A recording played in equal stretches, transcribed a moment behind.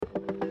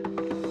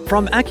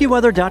From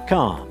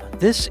AccuWeather.com,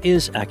 this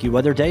is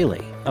AccuWeather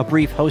Daily, a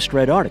brief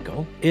host-read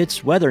article.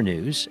 It's weather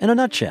news in a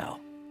nutshell.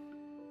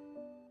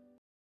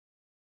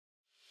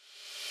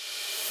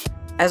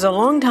 As a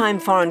longtime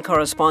foreign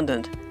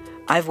correspondent,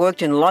 I've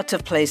worked in lots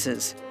of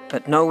places,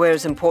 but nowhere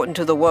as important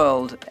to the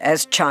world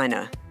as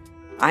China.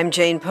 I'm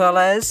Jane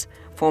Perlez,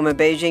 former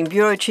Beijing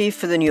bureau chief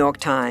for the New York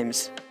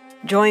Times.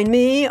 Join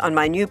me on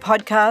my new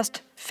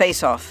podcast,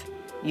 Face Off,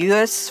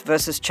 U.S.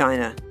 versus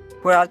China,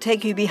 where I'll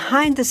take you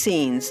behind the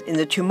scenes in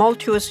the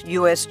tumultuous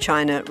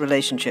U.S.-China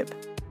relationship.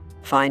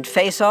 Find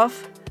Face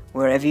Off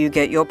wherever you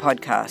get your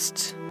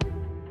podcasts.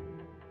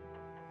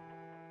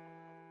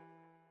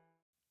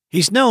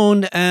 He's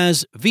known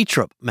as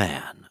Vittrup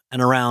Man,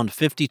 and around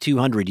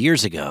 5,200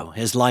 years ago,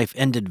 his life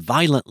ended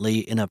violently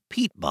in a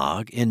peat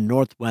bog in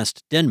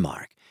northwest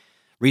Denmark.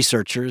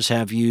 Researchers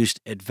have used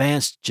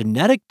advanced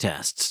genetic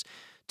tests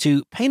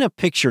to paint a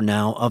picture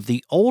now of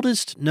the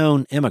oldest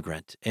known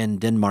immigrant in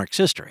Denmark's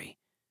history.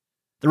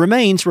 The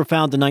remains were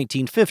found in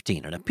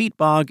 1915 in a peat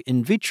bog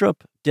in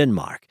Vittrup,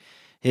 Denmark.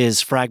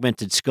 His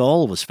fragmented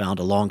skull was found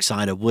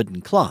alongside a wooden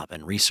club,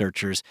 and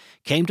researchers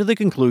came to the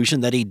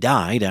conclusion that he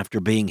died after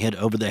being hit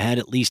over the head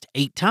at least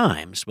 8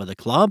 times with a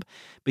club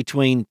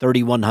between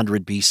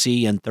 3100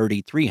 BC and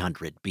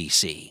 3300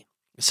 BC.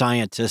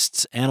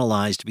 Scientists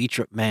analyzed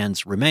Vittrup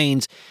Man's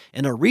remains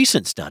in a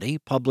recent study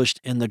published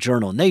in the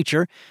journal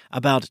Nature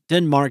about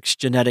Denmark's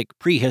genetic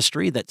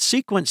prehistory that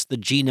sequenced the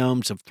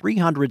genomes of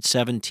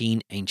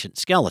 317 ancient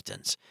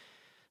skeletons.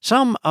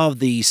 Some of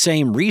the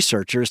same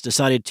researchers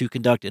decided to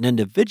conduct an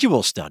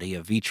individual study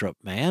of Vittrup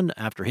Man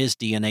after his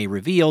DNA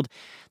revealed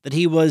that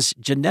he was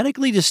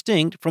genetically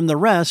distinct from the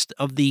rest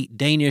of the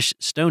Danish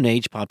Stone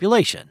Age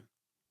population.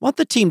 What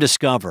the team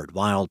discovered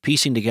while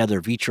piecing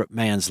together Vittrup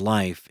Man's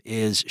life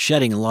is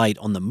shedding light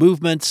on the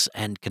movements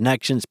and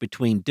connections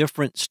between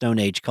different Stone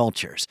Age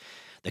cultures.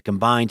 The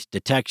combined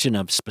detection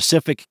of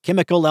specific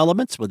chemical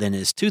elements within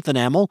his tooth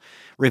enamel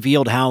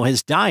revealed how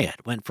his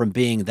diet went from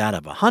being that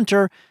of a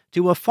hunter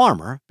to a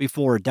farmer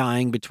before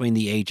dying between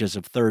the ages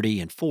of 30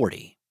 and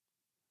 40.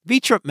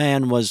 Vittrup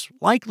Man was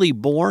likely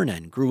born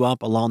and grew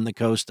up along the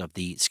coast of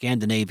the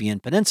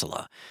Scandinavian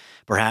peninsula,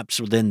 perhaps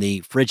within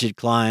the frigid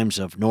climes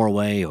of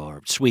Norway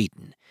or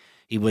Sweden.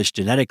 He was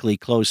genetically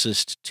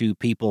closest to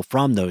people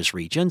from those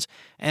regions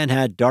and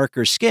had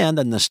darker skin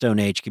than the Stone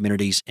Age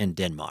communities in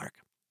Denmark.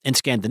 In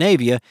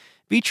Scandinavia,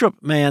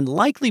 Vittrup Man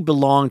likely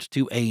belonged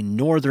to a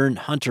northern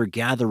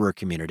hunter-gatherer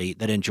community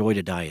that enjoyed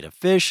a diet of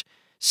fish,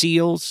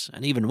 seals,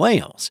 and even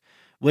whales,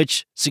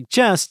 which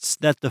suggests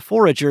that the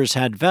foragers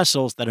had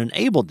vessels that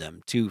enabled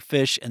them to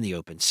fish in the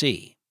open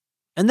sea.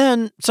 And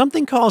then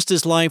something caused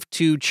his life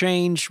to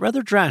change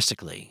rather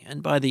drastically,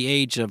 and by the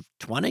age of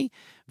 20,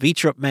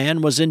 Vittrup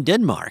Man was in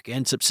Denmark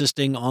and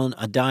subsisting on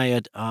a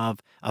diet of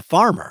a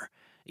farmer,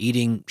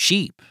 eating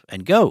sheep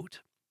and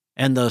goat.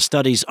 And the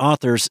study's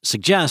authors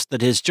suggest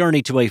that his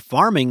journey to a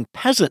farming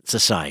peasant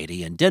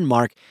society in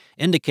Denmark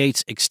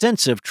indicates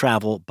extensive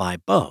travel by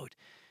boat.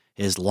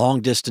 His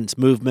long-distance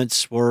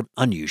movements were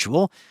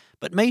unusual,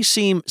 but may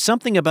seem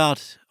something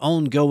about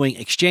ongoing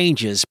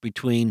exchanges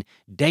between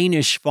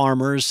Danish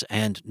farmers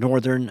and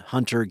northern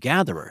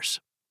hunter-gatherers.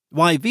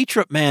 Why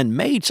Vittrup Man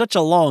made such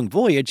a long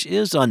voyage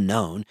is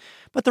unknown,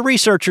 but the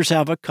researchers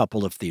have a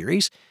couple of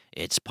theories.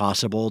 It's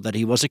possible that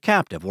he was a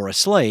captive or a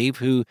slave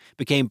who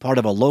became part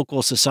of a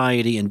local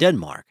society in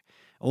Denmark,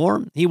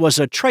 or he was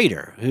a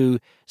trader who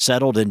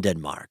settled in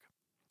Denmark.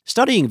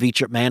 Studying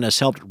Vittrup Man has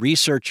helped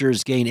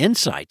researchers gain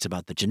insights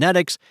about the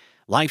genetics,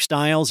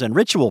 lifestyles, and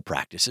ritual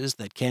practices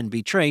that can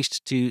be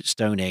traced to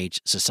Stone Age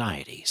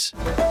societies.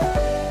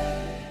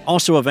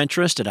 Also of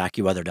interest at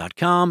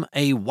AccuWeather.com,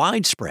 a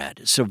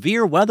widespread,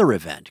 severe weather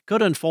event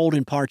could unfold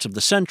in parts of the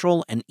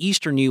central and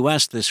eastern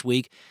U.S. this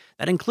week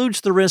that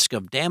includes the risk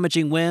of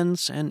damaging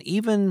winds and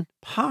even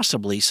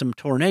possibly some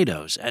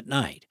tornadoes at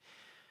night.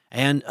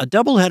 And a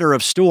doubleheader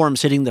of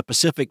storms hitting the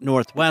Pacific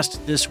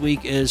Northwest this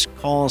week is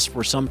cause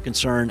for some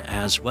concern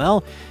as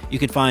well. You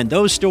can find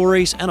those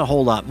stories and a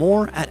whole lot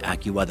more at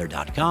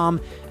AccuWeather.com.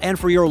 And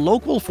for your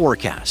local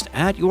forecast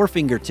at your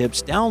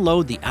fingertips,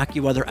 download the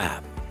AccuWeather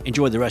app.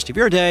 Enjoy the rest of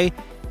your day,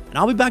 and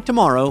I'll be back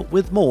tomorrow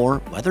with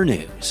more weather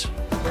news.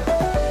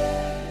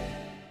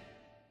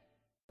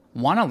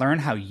 Want to learn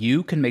how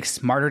you can make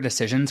smarter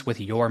decisions with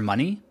your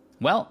money?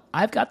 Well,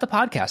 I've got the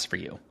podcast for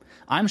you.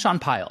 I'm Sean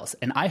Piles,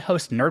 and I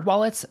host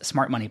NerdWallet's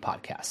Smart Money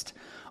Podcast.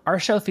 Our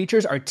show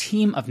features our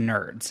team of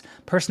nerds,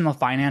 personal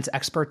finance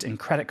experts in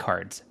credit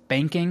cards,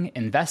 banking,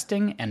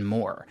 investing, and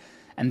more.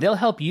 And they'll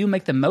help you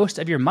make the most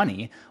of your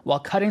money while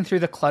cutting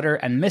through the clutter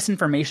and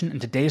misinformation in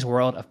today's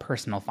world of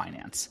personal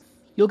finance.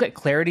 You'll get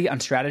clarity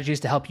on strategies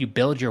to help you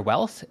build your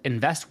wealth,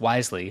 invest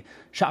wisely,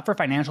 shop for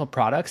financial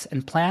products,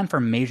 and plan for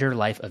major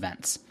life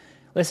events.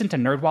 Listen to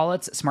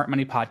NerdWallet's Smart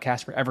Money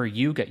Podcast wherever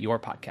you get your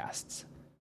podcasts.